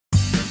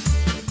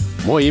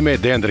Moje ime je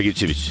Dejan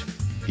Dragićević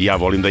i ja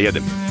volim da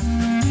jedem.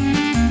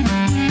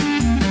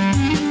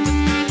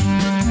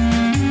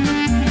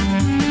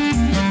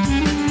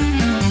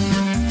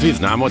 Svi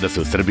znamo da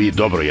se u Srbiji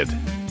dobro jede,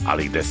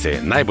 ali gde se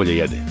najbolje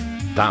jede,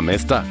 ta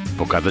mesta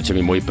pokazat će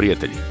mi moji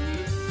prijatelji.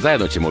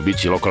 Zajedno ćemo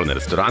obići lokalne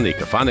restorane i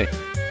kafane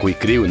koji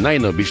kriju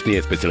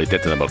najneobičnije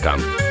specijalitete na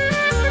Balkanu.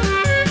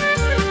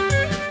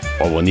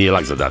 Ovo nije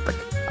lak zadatak,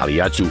 ali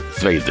ja ću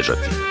sve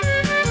izdržati.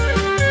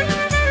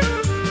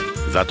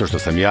 Zato što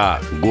sam ja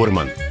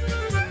gurman.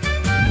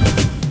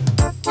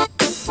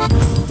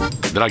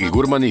 Dragi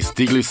gurmani,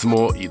 stigli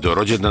smo i do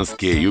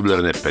rođendanske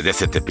jubilarne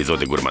 50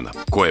 epizode Gurmana.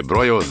 Ko je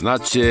brojao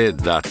znaće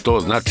da to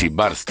znači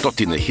bar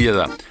stotine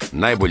hiljada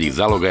najboljih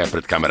zalogaja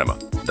pred kamerama.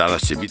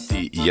 Danas će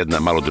biti jedna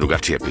malo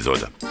drugačija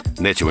epizoda.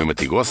 Nećemo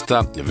imati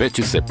gosta, već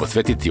ću se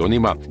posvetiti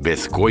onima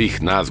bez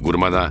kojih nas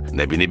gurmana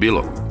ne bi ni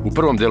bilo. U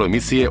prvom delu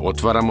emisije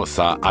otvaramo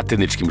sa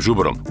ateničkim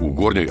žuborom u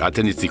Gornjoj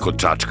Atenici kod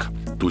Čačka.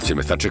 Tu će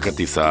me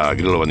sačekati sa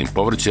grilovanim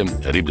povrćem,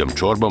 ribljom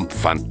čorbom,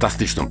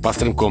 fantastičnom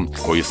pastrmkom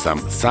koju sam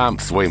sam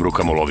svojim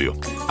rukama ulovio.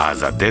 A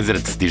za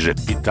dezert stiže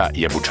pita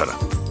jabučara.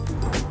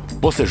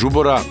 Posle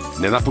žubora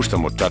ne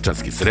napuštamo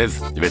čačanski srez,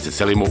 već se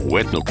selimo u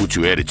Etno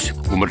kuću ERIĆ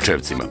u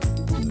Mrčevcima,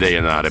 gde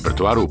je na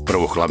repertoaru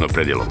prvo hladno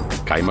predjelo,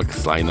 kajmak,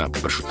 slajna,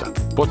 pršuta.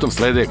 Potom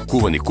slede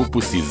kuvani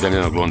kupus iz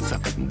zemljanog lonca,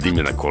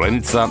 dimljena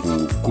kolenica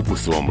u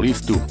kupusovom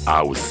listu,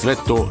 a uz sve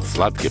to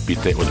slatke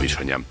pite od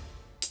višanja.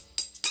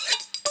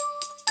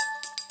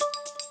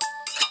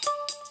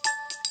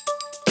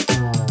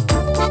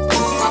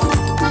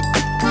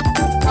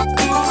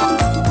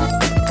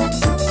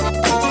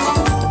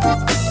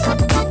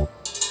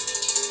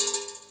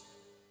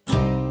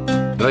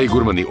 Dragi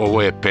gurmani,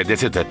 ovo je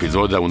 50.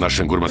 epizoda u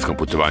našem gurmanskom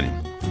putovanju.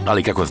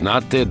 Ali kako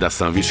znate da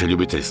sam više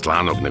ljubitelj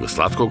slanog nego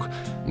slatkog,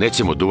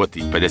 nećemo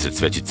duvati 50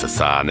 svećica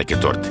sa neke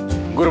torte.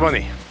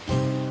 Gurmani,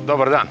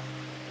 dobar dan.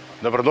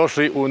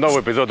 Dobrodošli u novu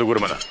epizodu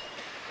Gurmana.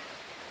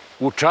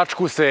 U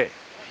Čačku se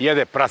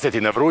jede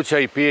prasetina vruća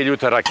i pije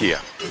ljuta rakija.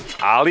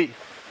 Ali,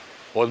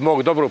 od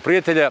mog dobrog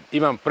prijatelja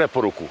imam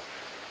preporuku.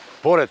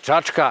 Pored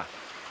Čačka,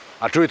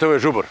 a čujte, ovo je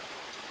žubor.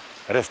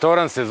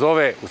 Restoran se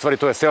zove, u stvari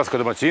to je seosko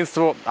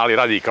domaćinstvo, ali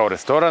radi i kao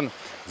restoran,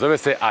 zove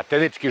se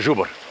ATENIČKI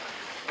ŽUBOR.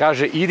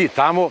 Kaže, idi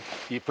tamo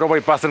i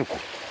probaj pastrmku.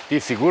 Ti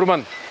si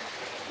gurman,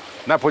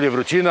 napolje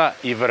vrućina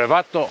i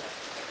verovatno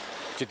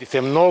će ti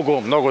se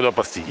mnogo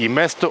dopasti. I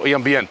mesto i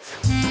ambijent.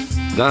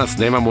 Danas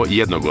nemamo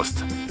jednog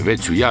gosta,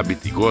 već ću ja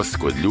biti gost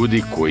kod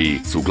ljudi koji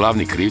su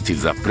glavni krivci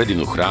za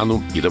predivnu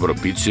hranu i dobro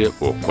piće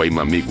o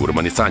kojima mi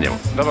gurmani sanjamo.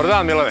 Dobar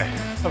dan, Milane.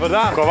 Dobar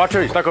dan.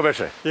 Kovačević, tako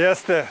beše?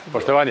 Jeste.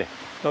 Poštovanje.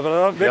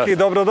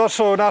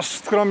 Dobrodošao u naš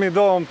skromni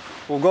dom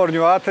u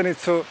Gornju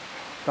Atenicu,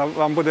 da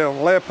vam bude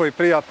lepo i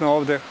prijatno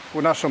ovde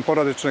u našom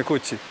porodičnoj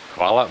kući.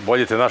 Hvala,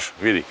 bolje te naš,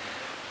 vidi.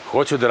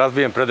 Hoću da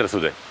razbijem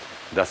predrasude,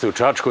 da se u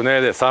Čačku ne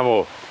jede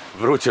samo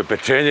vruće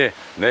pečenje,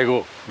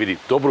 nego, vidi,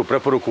 dobru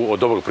preporuku od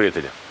dobrog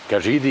prijatelja.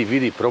 Kaže, idi,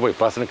 vidi, probaj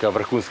pastrmka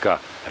vrhunska.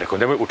 Rekao,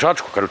 nemoj u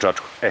Čačku, kaže u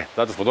Čačku.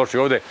 Zato smo došli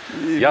ovde,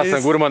 ja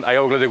sam gurman, a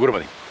evo gledaju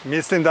gurmani.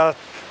 Mislim da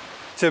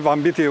će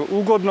vam biti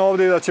ugodno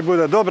ovdje i da će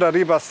bude dobra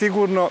riba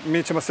sigurno.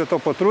 Mi ćemo se to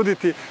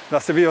potruditi da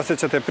se vi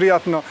osjećate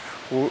prijatno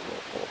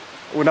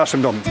u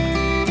našem domu.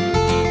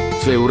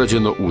 Sve je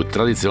urađeno u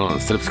tradicionalnom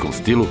srpskom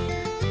stilu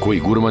koji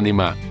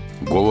gurmanima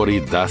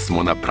govori da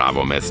smo na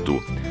pravom mestu.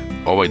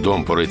 Ovaj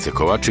dom porodice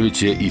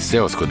Kovačević je i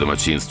seosko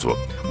domaćinstvo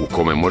u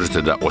kome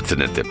možete da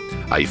ocenete,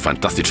 a i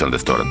fantastičan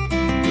restoran.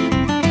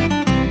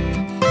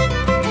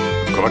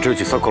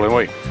 Kovačević i Sokole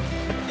moji,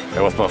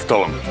 evo smo na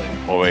stolom.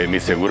 Ovo je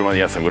emisija Gurman i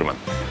ja sam gurman.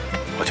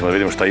 Hoćemo da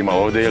vidimo šta ima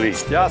ovde ili...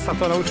 Ja sam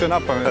to naučio na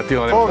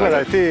pamet.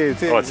 Pogledaj ti.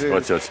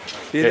 Hoće.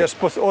 Ideš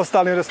po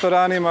ostalim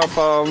restoranima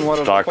pa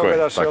moraš da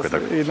pogledaš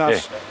i naš.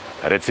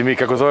 Reci mi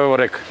kako zove ova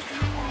reka?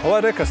 Ova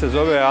reka se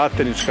zove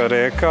Atenička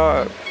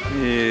reka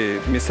i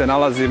mi se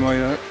nalazimo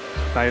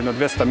na jedno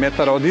 200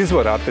 metara od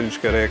izvora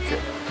Ateničke reke.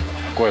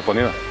 Koja je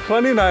planina?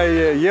 Planina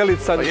je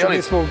Jelica.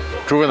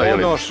 Čuvena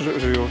Jelica.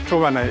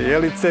 Čuvana je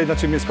Jelice,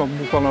 znači mi smo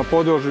bukvalno na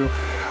podnožju.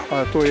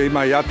 Tu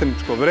ima i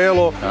Ateničko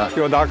vrelo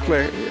i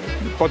odakle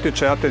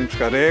potiče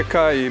Atenička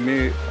reka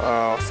i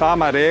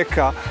sama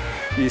reka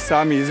i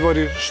sami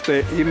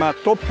izvorište ima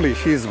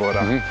toplih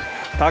izvora.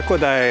 Tako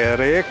da je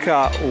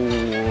reka u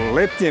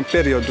letnjem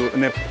periodu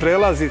ne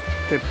prelazi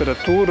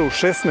temperaturu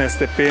 16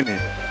 stepeni,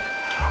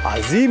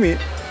 a zimi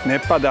ne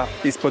pada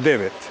ispod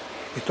 9.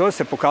 I to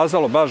se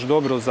pokazalo baš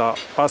dobro za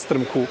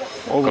pastrmku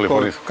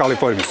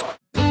kalifornijsku.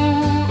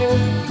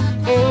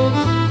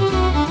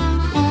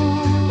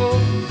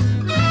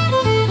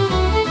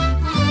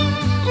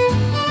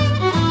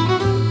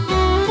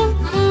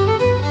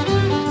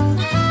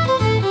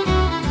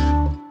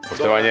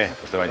 Poštovanje.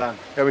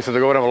 Evo mi se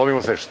dogovoramo,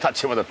 lovimo se šta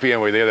ćemo da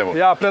pijemo i da jedemo.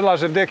 Ja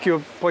predlažem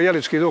dekiju po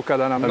Jelički duka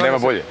da nam... Nema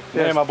bolje.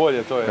 Nema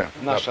bolje, to je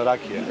naša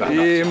rakija.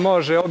 I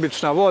može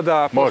obična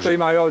voda, pošto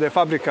ima i ovde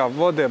fabrika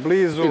vode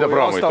blizu. I da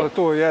probamo i to. Ostalo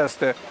tu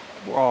jeste...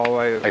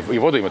 I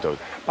vodu imate ovde?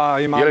 Pa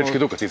imamo... Jelički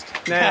dukac isto?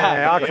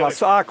 Ne,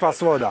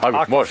 akvas voda.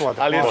 Može,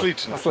 ali je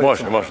slično.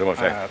 Može.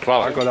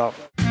 Hvala. Tako da...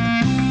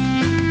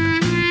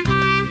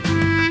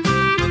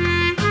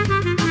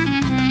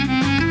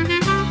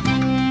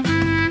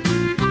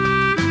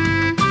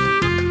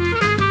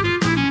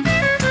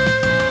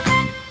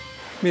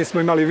 mi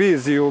smo imali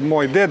viziju,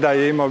 moj deda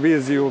je imao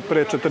viziju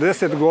pre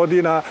 40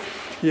 godina,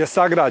 je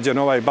sagrađen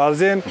ovaj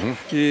bazen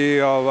i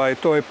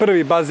to je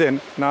prvi bazen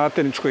na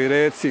Ateničkoj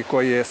reci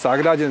koji je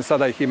sagrađen,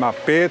 sada ih ima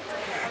 5,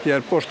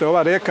 jer pošto je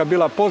ova reka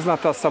bila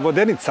poznata sa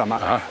vodenicama,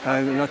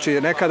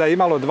 znači nekada je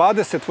imalo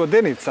 20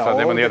 vodenica. Sad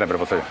nema nijedne,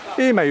 pretpostavljam.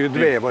 Imaju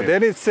 2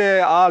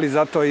 vodenice, ali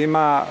zato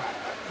ima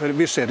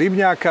više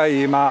ribnjaka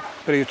i ima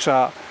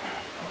priča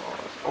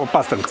o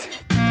pastrmci.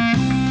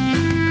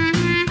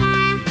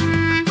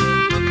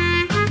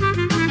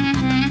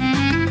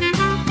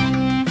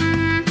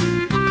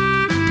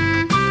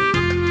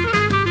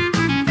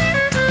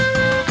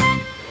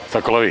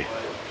 Sokolovi,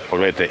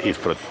 pogledajte,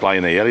 ispred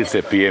planine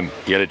Jelice pijem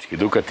jelički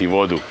dukat i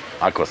vodu,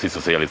 ako svi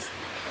su sa Jelice.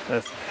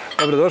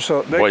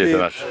 Dobrodošao. Bolje se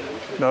naš.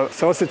 Da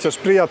se osjećaš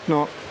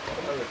prijatno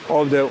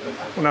ovde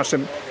u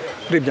našem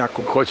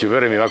ribnjaku. Hoću,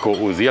 verujem, ovako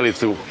uz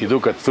Jelicu i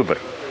dukat, super.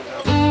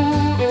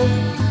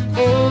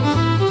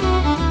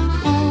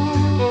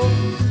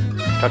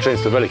 Čačani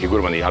su veliki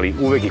gurmani, ali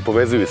uvek ih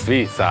povezuju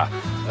svi sa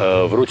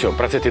vrućom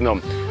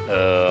prasetinom,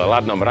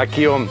 ladnom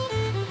rakijom.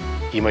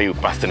 Imaju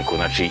pastrmku,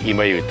 znači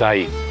imaju i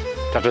taj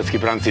čačanski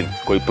brancin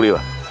koji pliva.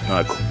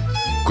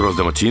 Kroz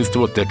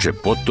domaćinstvo teče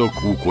potok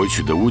u koji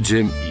ću da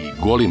uđem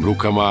i golim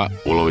rukama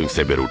ulovim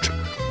sebe ručak.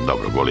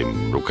 Dobro,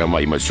 golim rukama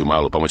imat ću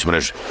malu pomoć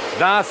mreže.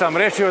 Danas sam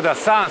rešio da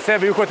sam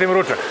sebi uhvatim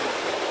ručak.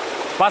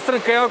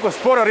 Pastrmka je ovako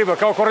spora riba,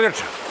 kao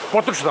kornjača.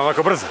 Potučna,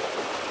 ovako brza.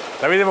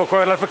 Da vidimo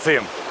koje reflekse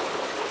imamo.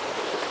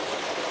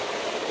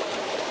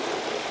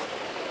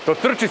 To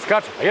trči,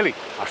 skače. A jeli,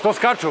 a što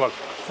skaču ovako?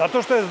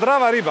 Zato što je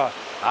zdrava riba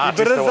i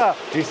brza.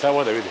 Čista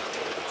voda, vidi.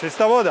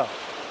 Čista voda.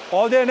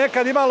 Ovdje je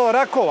nekad imalo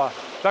rakova.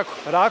 Tako.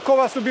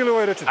 Rakova su bili u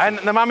ovoj rečici. Ajde,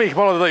 na mami ih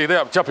malo da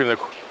ja ćapim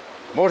neku.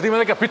 Možda ima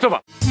neka pitoma.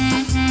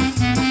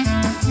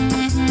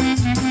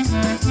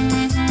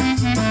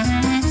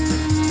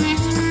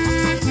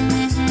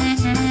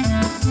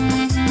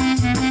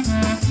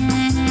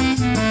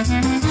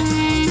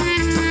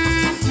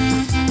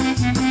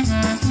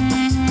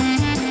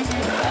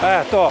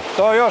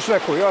 To još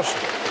neku, još.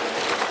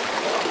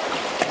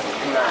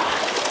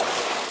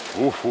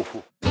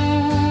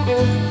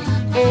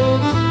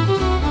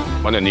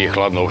 Ma ne, nije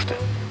hladno ušte.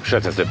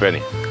 16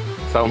 stepeni.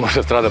 Samo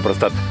može strada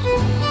prostata.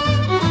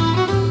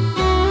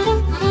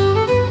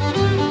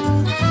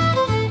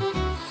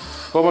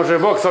 Pomože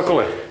Bog,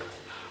 Sokole.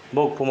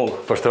 Bog pomogu.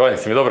 Poštovanje,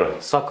 si mi dobro?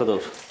 Svako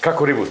dobro.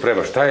 Kako ribu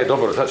spremaš? Šta je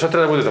dobro? Šta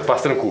treba da bude za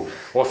pastrmku,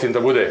 osim da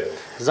bude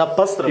za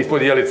pastrmku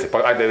ispod Jelice?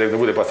 Pa ajde da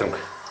bude pastrmka.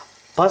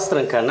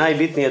 Pastrmka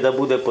najbitnije je da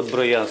bude pod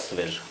broj 1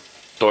 sveža.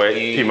 To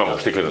je, imamo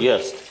štikleno.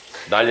 Jeste.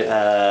 Dalje?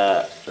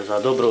 Za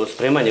dobro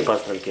spremanje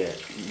pastrmke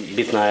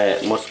bitna je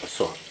morska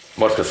so.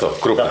 Morska so,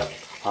 krupna. Da.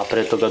 A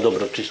pre toga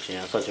dobro čišćenje,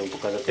 sad ćemo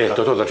pokazati.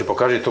 To, znači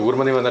pokaži to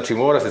gurmanima, znači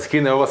mora se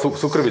skine ova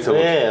sukrvica.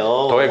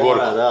 To je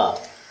gorko. Da.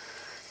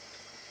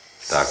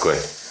 Tako je.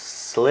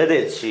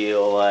 Sledeći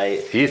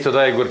isto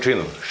daje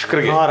gorčinu,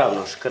 škrge.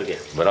 Naravno, škrge.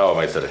 Bravo,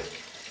 majstore.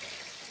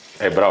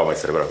 Bravo,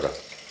 majstore, bravo.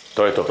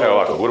 To je to. Evo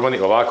ovako, gurmani,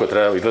 ovako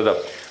treba izgleda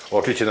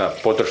očićena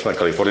potrošna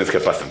kalifornijska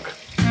pastrmka.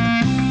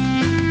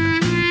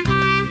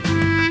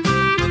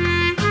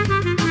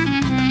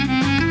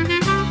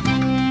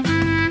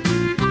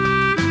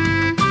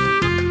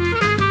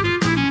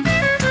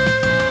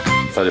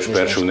 Sad još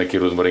peršu neki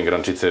ruzmarin,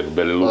 grančice,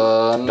 beli luk.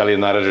 Da li je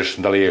naražeš,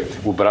 da li je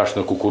u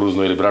brašno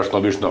kukuruzno ili brašno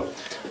obično?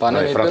 Pa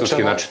ne,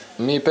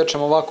 mi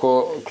pečemo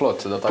ovako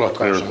klot, da tako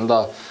kažem,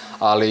 da.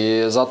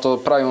 Ali zato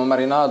pravimo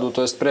marinadu,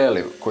 to jest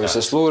preliv, koji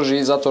se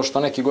služi zato što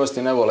neki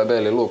gosti ne vole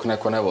beli luk,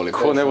 neko ne voli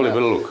peršu. Ko ne voli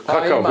beli luk?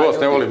 Kakav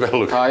gost ne voli beli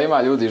luk? Pa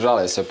ima ljudi,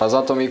 žale se, pa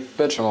zato mi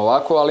pečemo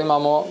ovako, ali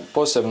imamo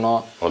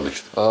posebno...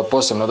 Odlično.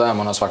 Posebno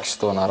dajemo na svaki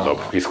sto, naravno.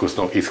 Dobro,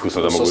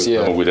 iskusno da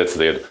mogu i deca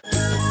da jedu.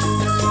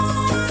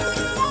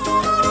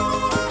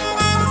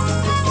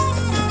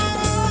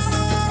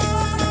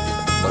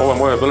 Ova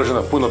moja je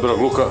obeležena puno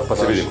belog luka, pa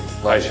se vidimo.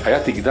 Ajde, a ja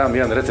ti dam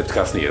jedan recept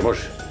kasnije, jer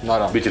može?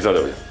 Naravno. Biće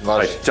zadovoljan.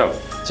 Ajde, čao.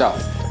 Ćao.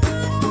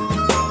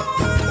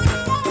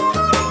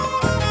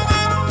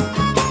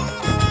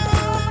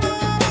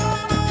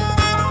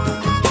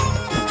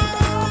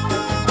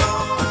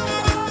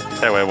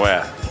 Evo je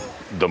moja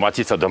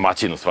domaćica,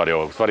 domaćin u stvari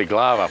ovo. U stvari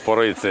glava,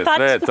 porodice,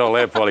 sve je to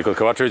lepo, ali kod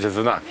Kovačevića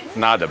se zna.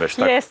 Nada, beš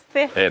tako?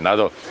 Jeste.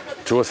 Nado,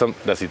 čuo sam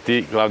da si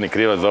ti glavni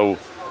krivac za ovu,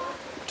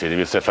 čini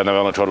mi se,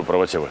 fenomenalnu čorbu,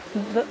 probat ćemo.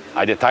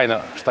 Ajde, tajna,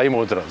 šta ima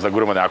unutra za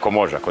gurmane, ako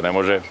može, ako ne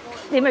može?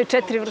 Imaju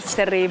 4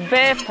 vrste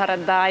ribe,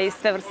 paradajz,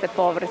 sve vrste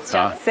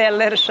povrća,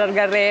 celer,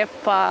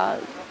 šargarepa,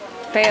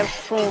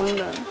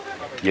 peršun.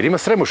 Jer ima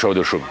sremuša ovde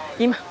u šumi?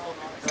 Ima,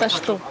 baš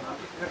tu.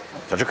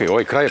 Sad čekaj,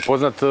 ovaj kraj je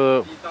poznat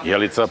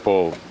Jelica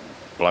po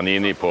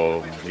planini,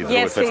 po iz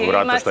drugog svetskog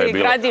rata, šta je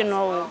bilo. Jeste, i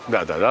Gradinu.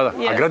 Da.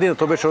 A Gradina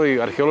to beše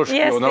ovaj arheološki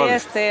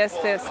nalazište?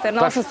 Jeste.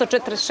 Na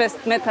 846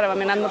 metara vam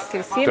je nadmorske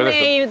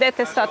visine i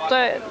idete sad, to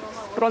je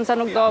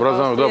bronzanog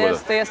doba.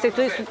 Jeste, i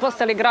tu su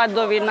postali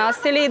gradovi,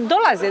 naselji,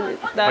 dolaze.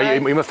 Pa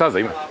ima staza,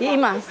 ima?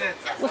 Ima.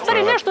 U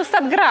stvari nešto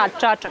sad grad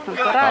Čačak nam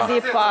to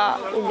radi, pa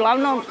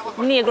uglavnom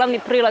nije glavni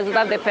prilaz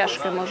odavde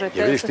peške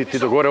možete. Vidiš ti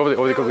do gore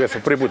ovde, kako ja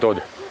sam prvi put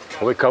ovde.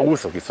 ovo je kao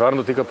usok i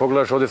stvarno ti kad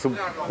pogledaš, ovdje su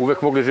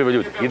uvek mogli žive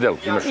ljudi. Ideal,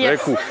 imaš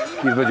reku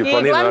između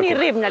planina. I glavni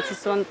ribnjaci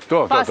su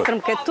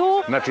pastrmke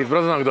tu. Znači, iz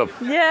brozanog doba.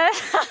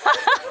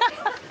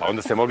 Pa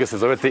onda se mogli se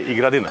zovete i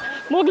gradina.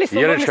 Mogli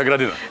smo. ERIČ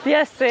gradina.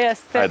 Jeste.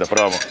 Ajde da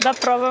probamo. Da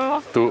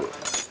probamo. Tu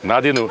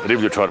Nadinu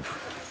riblju čorbu.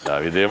 Da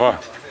vidimo.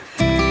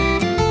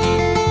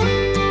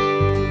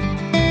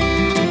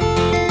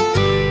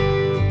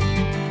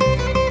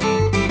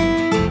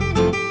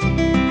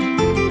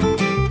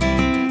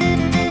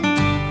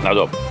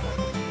 Nado,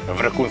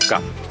 vrhunska.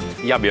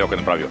 Ja bi ovako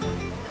napravio.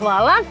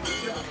 Hvala.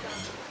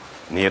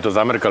 Nije to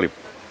zamerkali.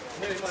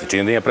 Se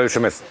čini da nije previše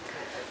mesa.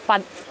 Pa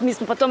mi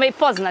smo po tome i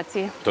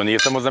poznati. To nije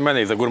samo za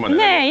mene i za gurmane.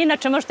 Ne,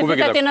 inače možete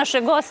pitati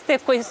naše goste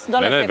koji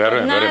dolaze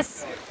kod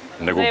nas.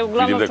 Nego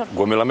vidim da je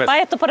gomila mesa. Pa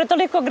eto, pored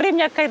toliko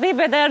grivnjaka i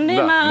ribe, da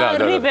nema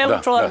ribe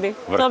u čorbi.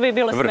 To bi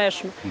bilo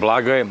smešno.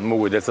 Blaga je,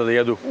 mogu i deca da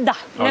jedu. Da,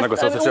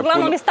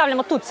 uglavnom mi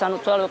stavljamo tucanu,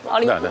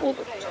 ali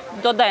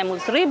dodajemo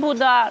uz ribu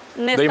da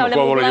ne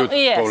stavljamo uglavnom.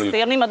 Jeste,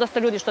 jer ima dosta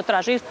ljudi što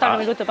traži.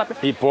 Stavljamo ljute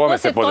paprike. I po ovome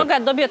se poslije toga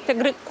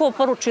dobijete, ko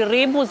poruči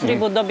ribu, uz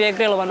ribu dobije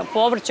grilovano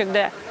povrće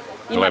gde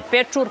ima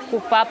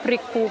pečurku,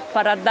 papriku,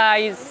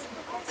 paradajz,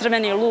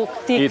 crveni luk,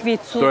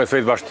 tikvicu. I to je sve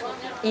iz bašte.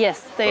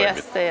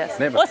 Jeste.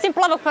 Osim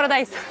plavog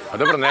paradajza. A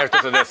dobro, nešto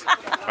se desi.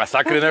 A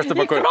sakri nešto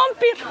pa koje... I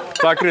krompir.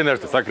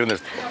 Sakri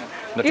nešto.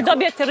 I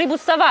dobijete ribu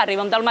sa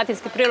varivom,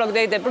 dalmatinski prilog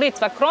gde ide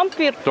blicva,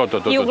 krompir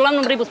i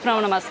uglavnom ribu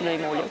spremamo na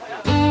maslinovim uljem.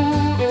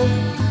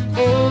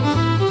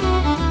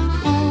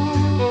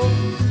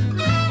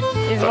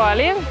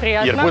 Izvoli,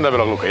 prijatno. Jer puna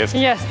belog luka, jeste?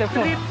 Jeste,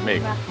 puno.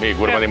 Mi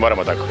gurmani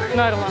moramo tako.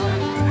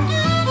 Normalno.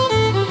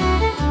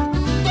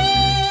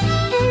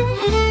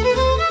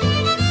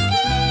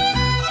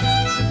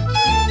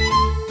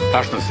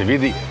 Tačno se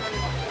vidi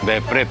da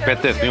je pre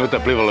 15 minuta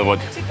plivalo u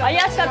vodi. A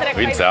ja sad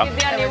rekao idealnim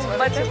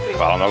bačem plivu.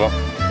 Hvala mnogo.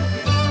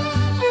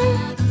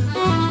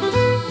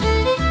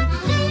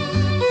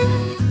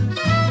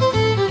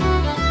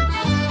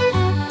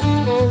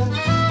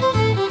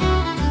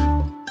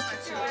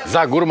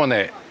 Za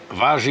gurmane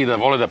važi da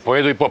vole da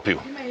pojedu i popiju,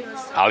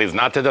 ali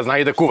znate da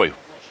znaju i da kuvaju.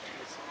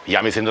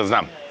 Ja mislim da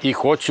znam. I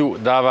hoću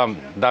da vam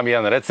dam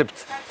jedan recept,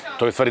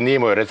 to u stvari nije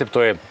moj recept,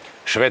 to je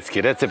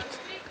švedski recept,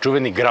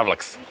 čuveni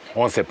gravlaks.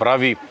 On se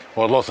pravi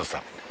od lososa,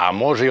 a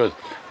može i od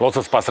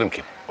losos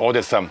pastrmke.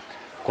 Ovde sam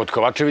kod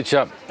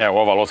Kovačevića,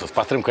 evo ova losos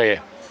pastrmka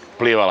je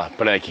plivala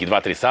pre nekih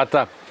 2-3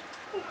 sata.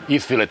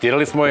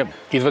 Isfiletirali smo je,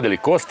 izvadili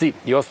kosti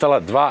i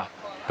ostala 2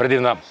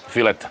 predivna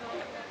fileta.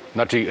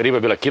 Znači, riba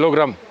je bila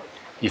kilogram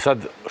i sad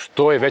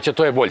što je veća,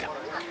 to je bolja.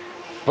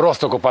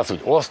 Prosto ko pasulj.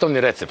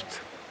 Osnovni recept.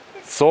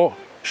 So,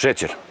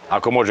 šećer.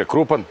 Ako može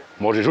krupan,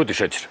 može i žuti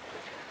šećer.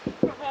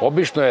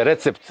 Obično je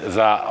recept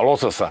za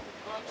lososa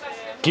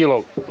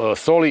kilo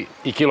soli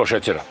i kilo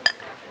šećera.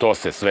 To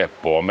se sve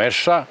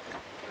pomeša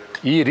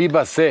i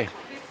riba se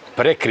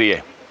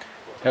prekrije.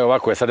 Evo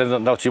ovako, ja sad ne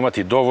znam da li ću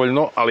imati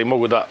dovoljno, ali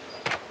mogu da,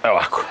 evo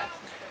ovako.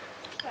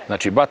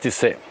 Znači, baci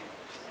se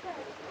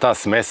ta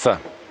smesa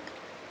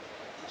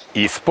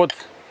ispod.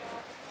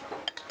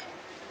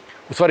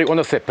 U stvari,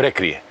 ona se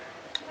prekrije.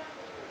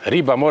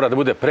 Riba mora da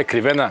bude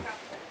prekrivena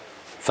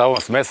sa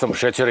ovom smesom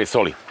šećera i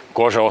soli.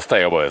 Koža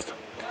ostaje obavezno.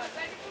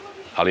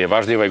 Ali je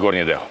važniji ovaj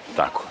gornji deo.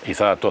 Tako. I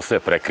sada to sve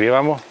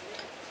prekrivamo.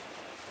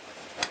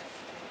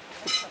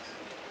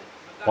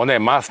 Ona je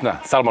masna,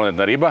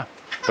 salmonidna riba.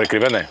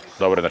 Prekrivena je.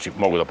 Dobro, znači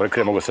mogu da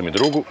prekrijem, mogu sam i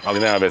drugu, ali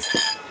nema veze.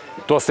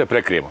 To sve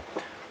prekrijemo.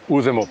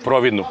 Uzmemo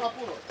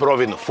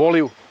providnu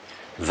foliju,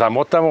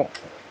 zamotamo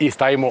i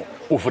stavimo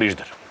u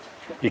frižder.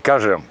 I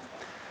kažem vam,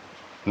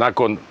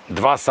 nakon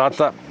 2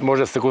 sata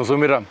može se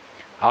konzumira,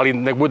 ali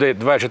nek bude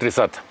 24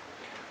 sata.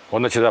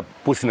 Onda će da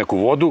pusti neku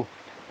vodu,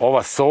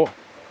 ova so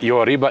i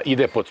ova riba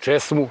ide pod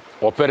česmu,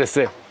 opere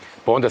se,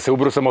 pa onda se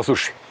ubrusamo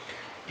osuši.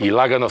 I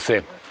lagano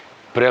se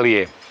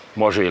prelije,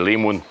 može i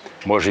limun,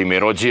 može i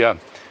merođija.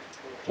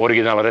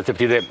 Originalan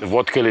recept ide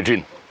vodka ili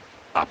džin.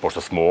 A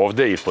pošto smo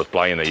ovde, ispod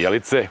planine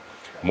Jelice,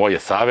 moj je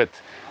savet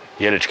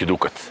jelički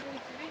dukat.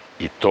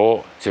 I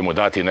to će mu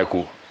dati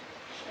neku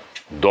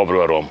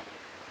dobru aromu.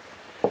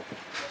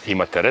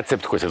 Imate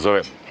recept koji se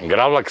zove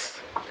gravlaks,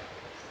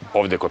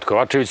 ovde kod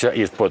Kovačevića,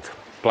 ispod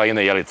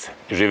planine Jelice.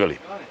 Živeli.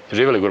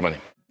 Živeli gurmani.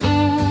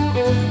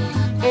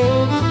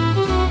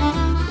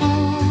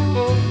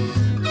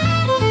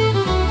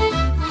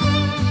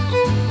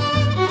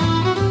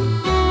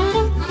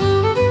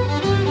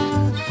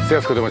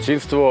 Seosko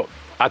domaćinstvo,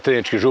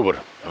 ATENIČKI ŽUBOR,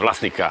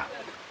 vlasnika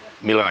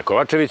Milana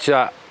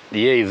Kovačevića,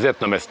 je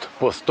izuzetno mesto.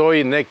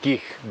 Postoji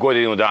nekih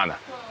godinu dana.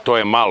 To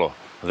je malo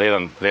za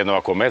jedno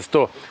ovako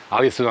mesto,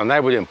 ali su na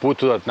najboljem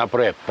putu da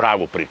naprave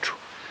pravu priču.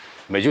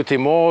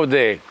 Međutim,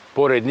 ovde,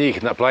 pored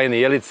njih, na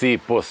planini Jelici,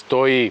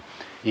 postoji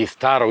iz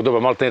starog doba,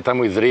 malo ne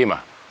tamo iz Rima.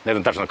 Ne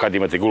znam tačno kad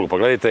imate Google,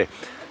 pogledajte.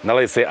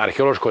 Nalazi se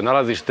arheološko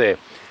nalazište,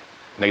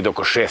 negde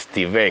oko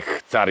 6.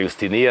 vek, car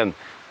Justinijan.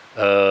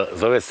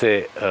 Zove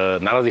se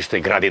nalazište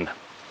Gradina.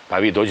 Pa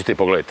vi dođite i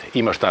pogledajte.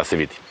 Ima šta se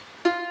vidi.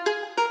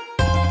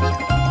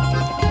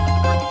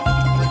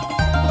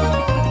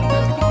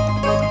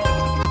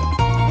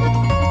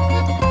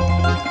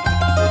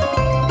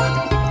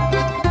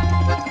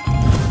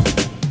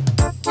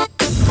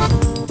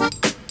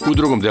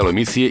 drugom delu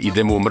emisije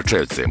idemo u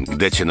Mrčajevce,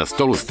 gde će na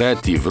stolu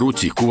stajati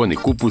vrući kuvani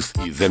kupus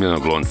iz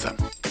zemljanog lonca,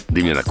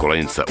 dimljena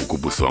kolenica u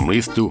kupusovom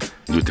listu,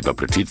 ljute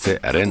papričice,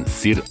 ren,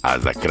 sir, a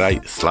za kraj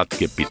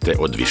slatke pite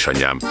od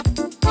višanja.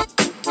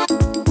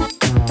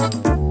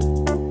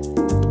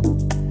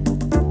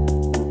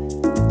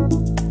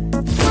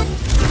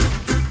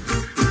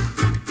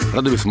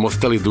 Rado bismo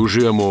ostali da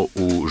uživamo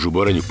u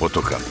žuborenju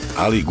potoka,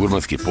 ali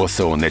gurmanski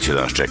posao neće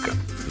da nas čeka.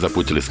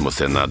 Zaputili smo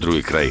se na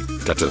drugi kraj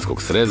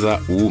Čačanskog sreza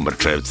u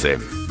Mrčajevce.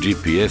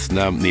 GPS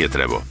nam nije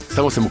trebao.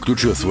 Samo sam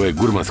uključio svoje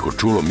gurmansko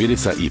čulo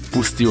mirisa i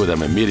pustio da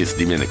me miris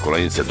dimljene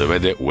kolenice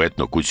dovede u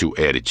etno kuću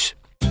ERIĆ.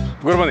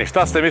 Gurmani,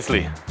 šta ste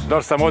mislili?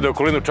 Došao sam ovde u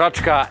okolinu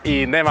Čačka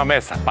i nema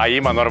mesa. Pa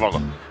ima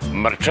normalno.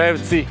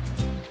 Mrčajevci,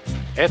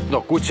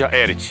 etno kuća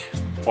ERIĆ.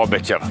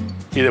 Obećava.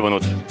 Idemo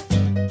unutra.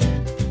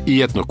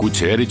 I etno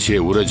kuća ERIĆ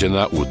je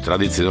urađena u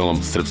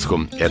tradicionalnom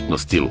srpskom etno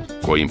stilu,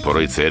 kojim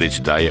porodica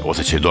ERIĆ daje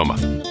osjećaj doma.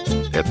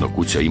 Etno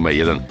kuća ima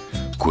jedan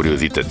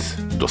kuriozitet,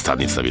 do sad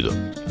nisam vidio.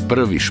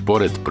 Prvi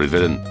šporet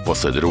proizveden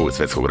posle Drugog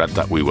svjetskog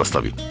rata u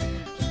Jugoslaviji.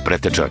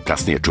 Preteča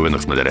kasnije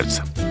čuvenog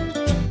Smederevca.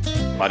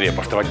 Marija,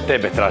 poštovanje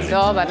tebe tražim.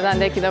 Dobar dan,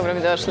 deki, dobro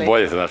mi došli.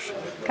 Bolje se naš.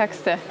 Kako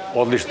ste?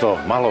 Odlično,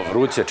 malo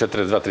vruće,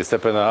 42-3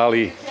 stepena,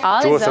 ali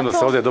čuo sam da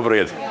se ovdje dobro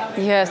jede.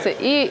 Jeste,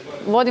 i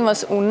vodim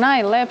vas u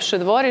najlepše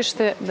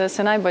dvorište da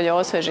se najbolje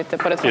osvežite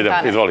pored fontane.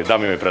 Idem, izvoli,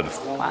 dam mi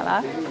prednost.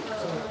 Hvala.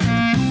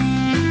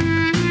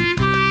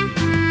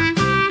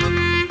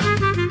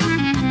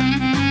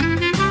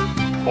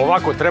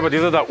 Ovako treba da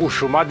izgleda u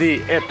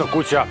Šumadiji etno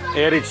kuća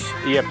ERIĆ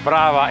je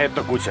prava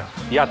etno kuća.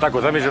 Ja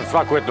tako zamišljam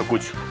svaku etno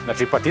kuću.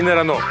 Znači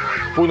patinirano,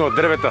 puno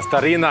drveta,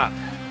 starina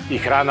i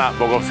hrana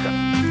bogovska.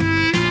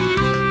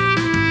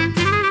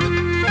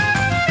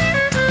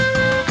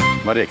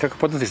 Marija, kako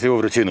podnosiš ti ovu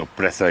vrućinu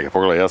pre svega?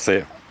 Pogledaj, ja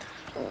se...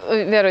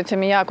 Vjerujte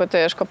mi, jako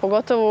teško,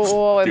 pogotovo u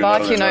ovoj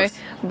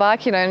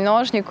bakinoj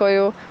nošnji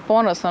koju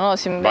ponosno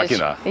nosim.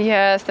 Bakina?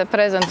 Jeste,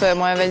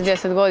 prezentujemo je već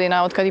 10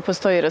 godina od kad i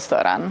postoji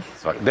restoran.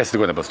 10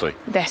 godina postoji?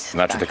 10,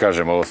 znači, te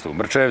kažem, ovo su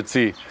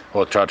Mrčajevci,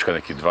 od Čačka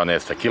neki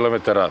 12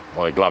 kilometara,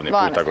 ovaj glavni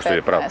put, tako što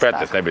ide pravo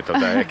 15, nebitno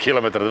da je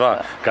kilometar 2,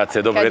 kad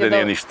se dobro jede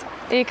nije ništa.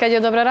 I kad je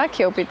dobra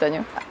rakija u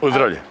pitanju. U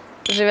zdravlje.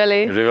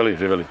 Živeli. Živeli,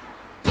 živeli.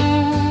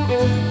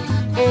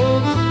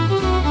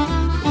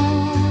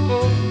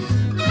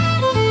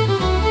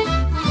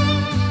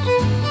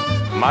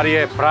 Marija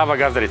je prava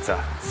gazdarica,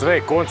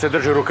 sve konce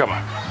drži u rukama.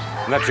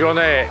 Znači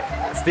ona je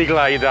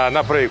stigla i da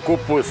napravi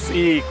kupus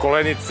i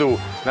kolenicu,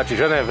 znači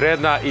žena je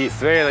vredna i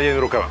sve je na njenim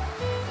rukama.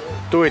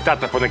 Tu je i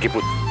tata po neki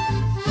put.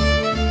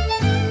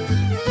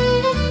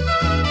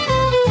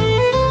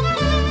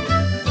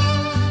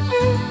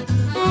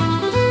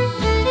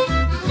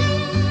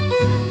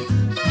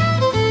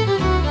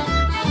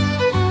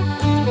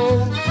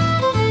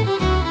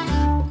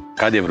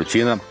 Kad je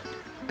vrućina,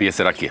 pije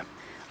se rakija.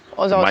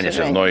 Manje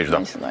se znojiš, da.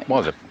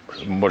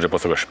 Može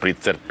posle toga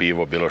špricer,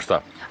 pivo, bilo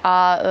šta.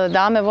 A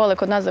dame vole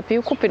kod nas da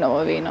piju kupinovo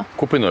vino.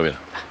 Kupinovo vino?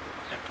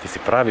 Ti si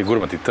pravi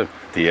gurman,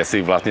 ti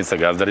jesi vlasnica,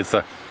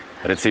 gazdarica.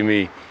 Reci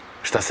mi,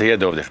 šta se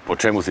jede ovdje?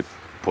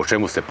 Po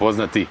čemu ste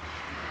poznati?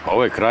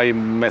 Ovo je kraj,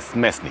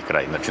 mesni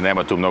kraj, znači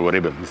nema tu mnogo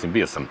ribe. Mislim,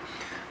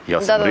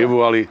 jeo sam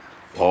ribu, ali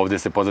ovdje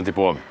ste poznati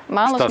po ovome.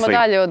 Malo smo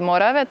dalje od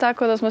Morave,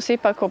 tako da smo se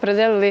ipak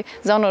opredelili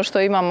za ono što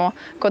imamo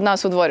kod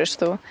nas u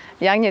dvorištu.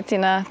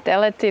 Jagnjetina,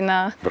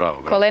 teletina,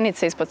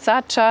 kolenice ispod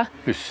sača,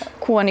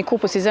 kuvani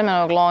kupus iz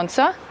zemljanog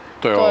lonca.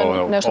 To je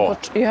ovo.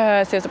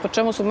 Jeste, po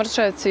čemu su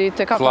Mrčajevci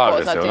tekako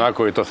poznati. Slaže se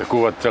onako i to se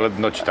kuva cele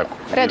noći tako.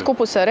 Red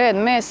kupusa, red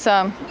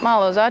mesa,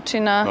 malo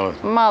začina,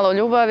 malo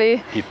ljubavi.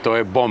 I to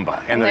je bomba,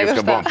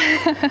 energetska bomba.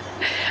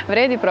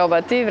 Vredi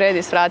probati,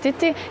 vredi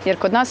svratiti, jer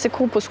kod nas se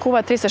kupus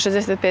kuva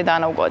 365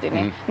 dana u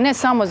godini. Ne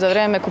samo za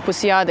vreme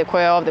kupusijade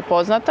koja je ovdje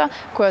poznata,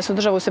 koja se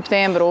održava u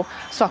septembru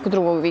svakog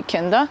drugog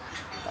vikenda.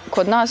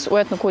 Kod nas u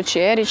etno kući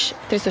ERIĆ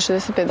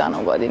 365 dana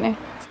u godini.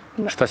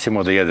 Šta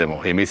ćemo da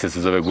jedemo? Emisija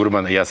se zove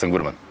Gurman i ja sam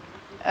gurman.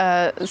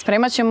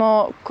 Spremat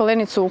ćemo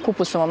kolenicu u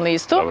kupusovom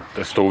listu. Dobro,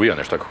 to je to uvija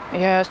nešto tako?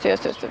 Jeste.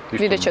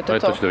 Vidjet ćete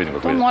to.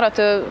 To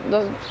morate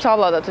da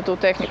savladate tu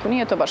tehniku,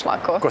 nije to baš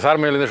lako. Ko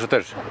sarme ili nešto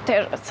teže?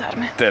 Teže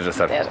sarme. Teže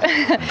sarme.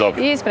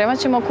 Dobro. I spremat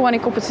ćemo kuvani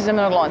kupus iz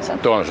zemljanog lonca.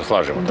 To je ono što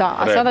slažemo. Da,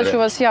 a sada ću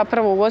vas ja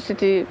prvo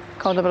ugostiti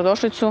kao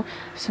dobrodošlicu,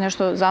 da se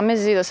nešto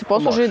zamezi, da se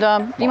posluži,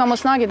 da imamo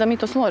snage da mi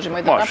to složimo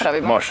i da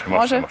napravimo.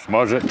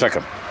 Može,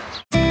 čekam.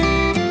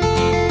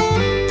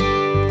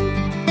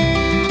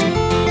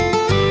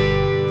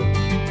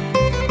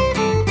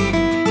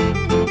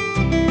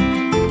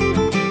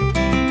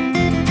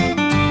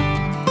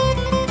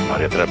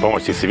 Treba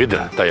pomoći, ti si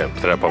vidjela?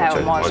 Treba pomoći.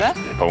 Evo, može.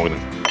 Pomognem.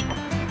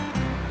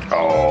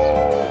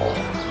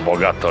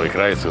 Bogato, ovi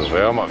kraji su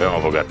veoma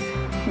bogati.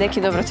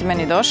 Deki, dobro ti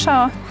meni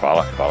došao.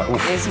 Hvala.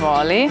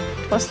 Izvoli,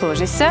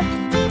 posluži se.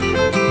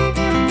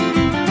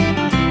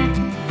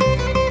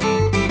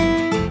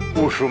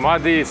 U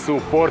Šumadiji su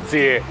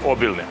porcije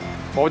obilne.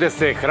 Ovdje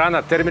se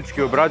hrana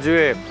termički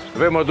obrađuje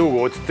veoma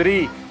dugo, od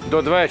 3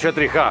 do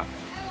 24 H.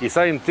 I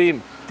samim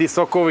tim, ti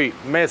sokovi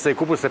mesa i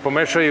kupus se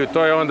pomešaju i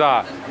to je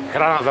onda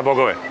hrana za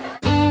bogove.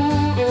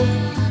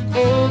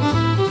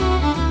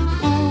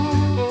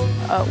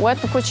 U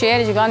Etno kući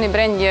ERIĆ glavni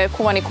brend je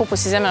kuvani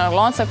kupus iz zemljanog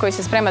lonca koji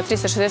se sprema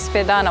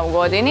 365 dana u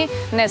godini,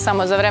 ne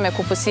samo za vreme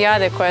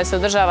kupusijade koja se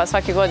održava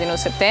svake godine u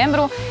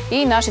septembru,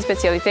 i naši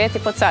specijaliteti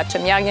pod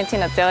sačem,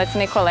 jagnjetina,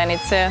 teletina i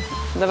kolenice.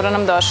 Dobro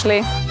nam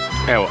došli.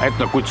 Evo,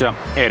 Etno kuća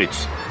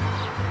ERIĆ.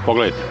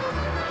 Pogledajte.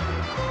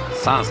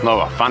 San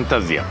snova,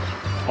 fantazija.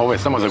 Ovo je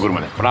samo za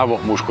gurmane, pravo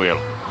muško jelo.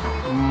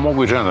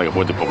 Mogu i žena da ga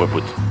pojede po koji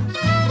put.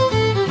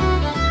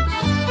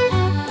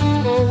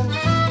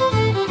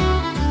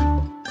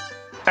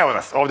 Evo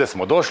nas, ovdje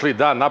smo došli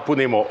da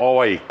napunimo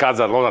ovaj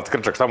kazan, lonac,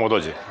 krčak, samo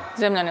dođe.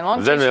 Zemljani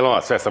lončić. Zemljani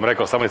lonac, sve sam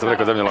rekao, samo nisam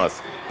rekao zemljani lonac.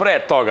 Pre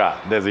toga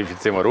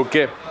dezinficujemo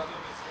ruke.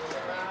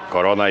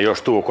 Korona je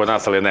još tu oko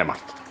nas, ali je nema.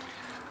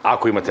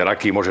 Ako imate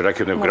rakiju, može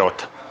rakiju nego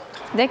grota.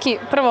 Deki,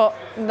 prvo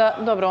da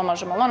dobro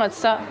omažemo lonac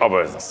sa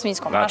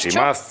svinjskom mašću.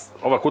 Znači,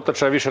 ova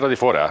kutača je više radi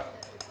fore, a?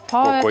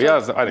 Pa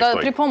eto, da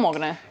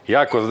pripomogne.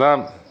 Jako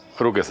znam,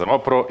 ruke sam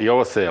opro i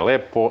ovo se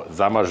lepo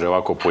zamaže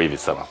ovako po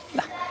ivicama.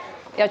 Da.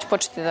 Ja ću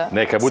početi da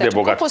neka bude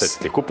bogato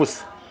seciti kupus.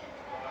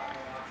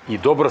 I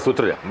dobro se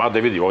utrlja. Mada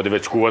vidi, ovdje je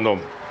već kuvano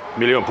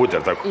milion puta,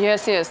 tako?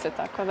 Jeste,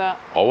 tako da...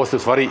 Ovo se u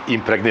stvari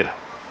impregnira.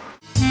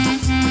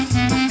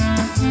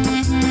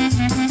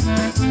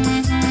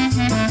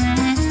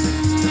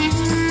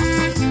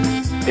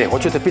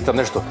 Hoću te pitam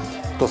nešto.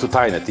 To su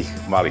tajne tih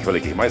malih,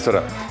 velikih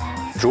majstora.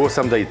 Čuo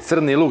sam da i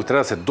crni luk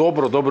treba se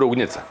dobro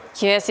ugnjeca.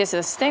 Jeste, da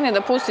se stegne,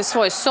 da pusti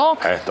svoj sok.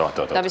 To.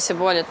 Da bi se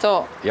bolje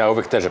to... Ja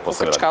uvek teže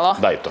postavljam.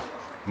 Daj to.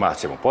 Ma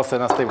ćemo posle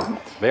nastavimo.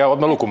 Da ja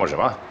odmah luku možem,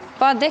 a?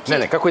 Pa deki...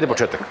 Ne, kako ide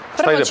početak?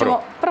 Šta ide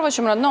prvo? Prvo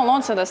ćemo na dno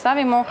lonca da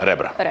stavimo...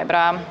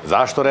 Rebra.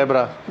 Zašto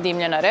rebra?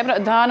 Dimljena rebra,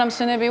 da nam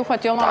se ne bi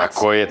uhvatio lonac.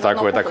 Tako je.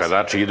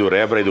 Znači idu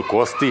rebra, idu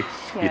kosti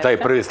i taj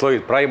prvi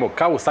sloj pravimo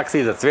kao u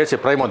saksiji za cvijeće,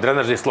 pravimo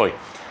drenažni sloj.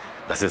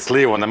 Da se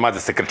slivo, namaze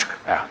se krčka.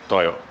 Evo,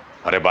 to je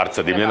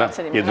rebarca dimljena,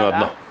 idu na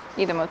dno.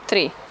 Idemo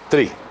 3.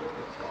 3.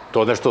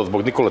 To nešto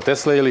zbog Nikole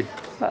Tesle ili?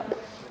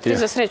 3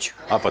 za sreću.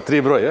 A pa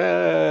 3 broj,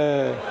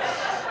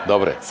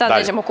 Dobre. Sad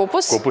neđemo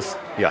kupus. Kupus,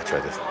 ja ću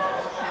ajde.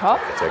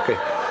 Čekaj.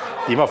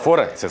 Ima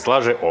fora, se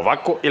slaže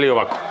ovako ili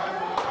ovako?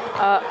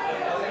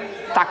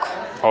 Tako.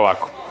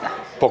 Ovako.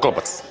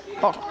 Poklopac.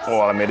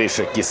 Ovo mi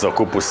riše kiseo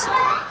kupus.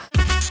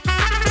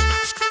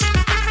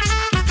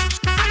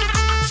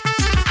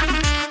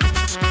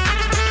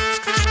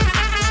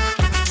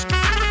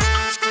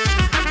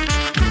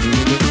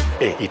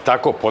 I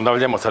tako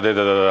ponavljamo sad red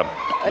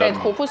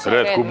kupusa,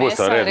 red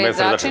mesa, red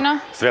začina.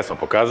 Sve smo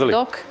pokazali.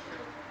 Dok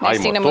ne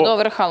stignemo do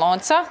vrha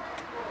lonca.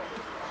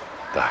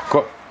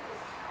 Tako.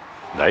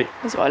 Daj.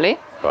 Izvoli.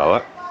 Hvala.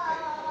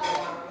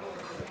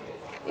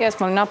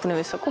 Jesmo li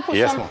napunili sa kupusom?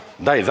 Jesmo.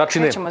 Daj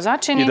začine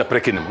i da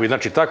prekinemo.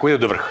 Znači tako ide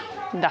do vrha.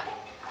 Da.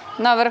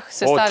 Na vrh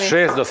se stavi... Od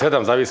 6 do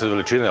 7, zavisi od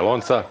veličine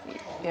lonca,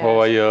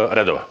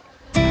 redova.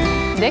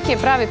 Deki je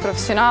pravi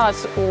profesionalac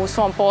u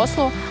svom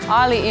poslu,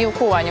 ali i u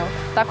kuvanju.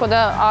 Tako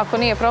da, ako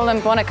nije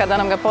problem, ponekad da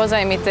nam ga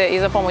pozajmite i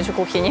za pomoć u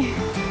kuhinji.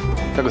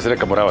 Kako se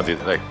reka moravati?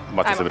 Daj,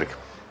 mati se brika.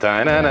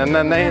 Da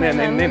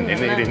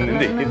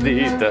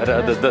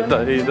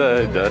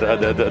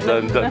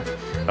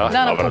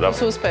nam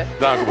kupus uspe.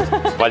 Da nam kupus.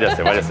 Valja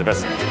se,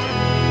 bez.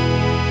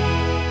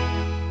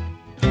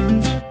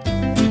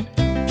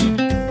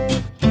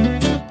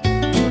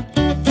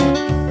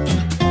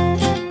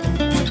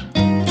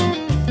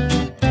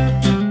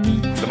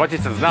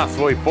 Domaćica zna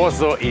svoj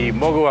posao i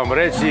mogu vam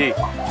reći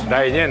da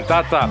je njen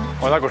tata,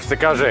 onako što se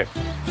kaže,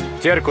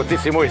 ćerko, ti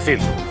si moj sin.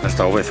 Znaš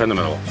šta, ovo je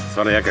fenomenalno,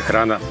 stvarno jaka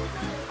hrana,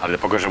 ali da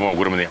pokažemo ovo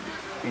gurmani.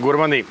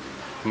 Gurmani,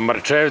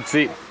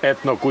 mrčevci,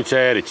 Etno kuća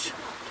ERIĆ.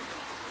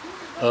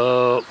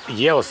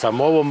 Jeo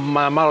sam ovo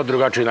malo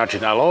drugačiji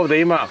način, ali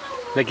ovdje ima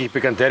nekih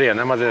pikanterija,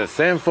 namazane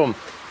senfom,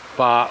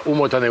 pa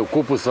umotane u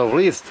kupusov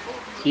list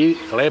i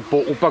lepo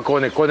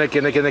upakovane ko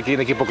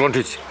neki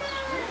poklončići.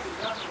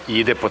 I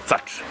ide pod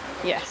sač.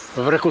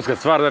 Vrhunska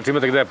stvar, znači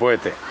imate gdje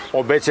pojete.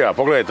 Obećava,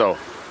 pogledajte ovo.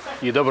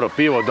 I dobro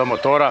pivo do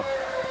motora,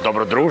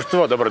 dobro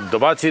društvo, dobro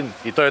domaćin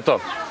i to je to.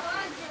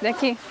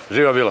 Deki.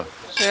 Živa bila.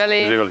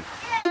 Živjeli.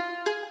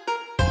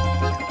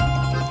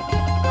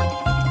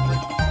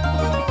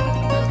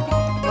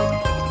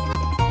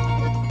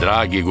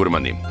 Dragi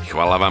gurmani,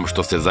 hvala vam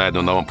što ste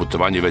zajedno na ovom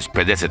putovanju već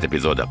 50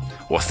 epizoda.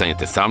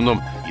 Ostanite sa mnom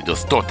i do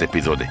 100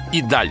 epizode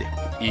i dalje.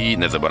 I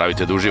ne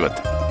zaboravite da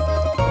uživate.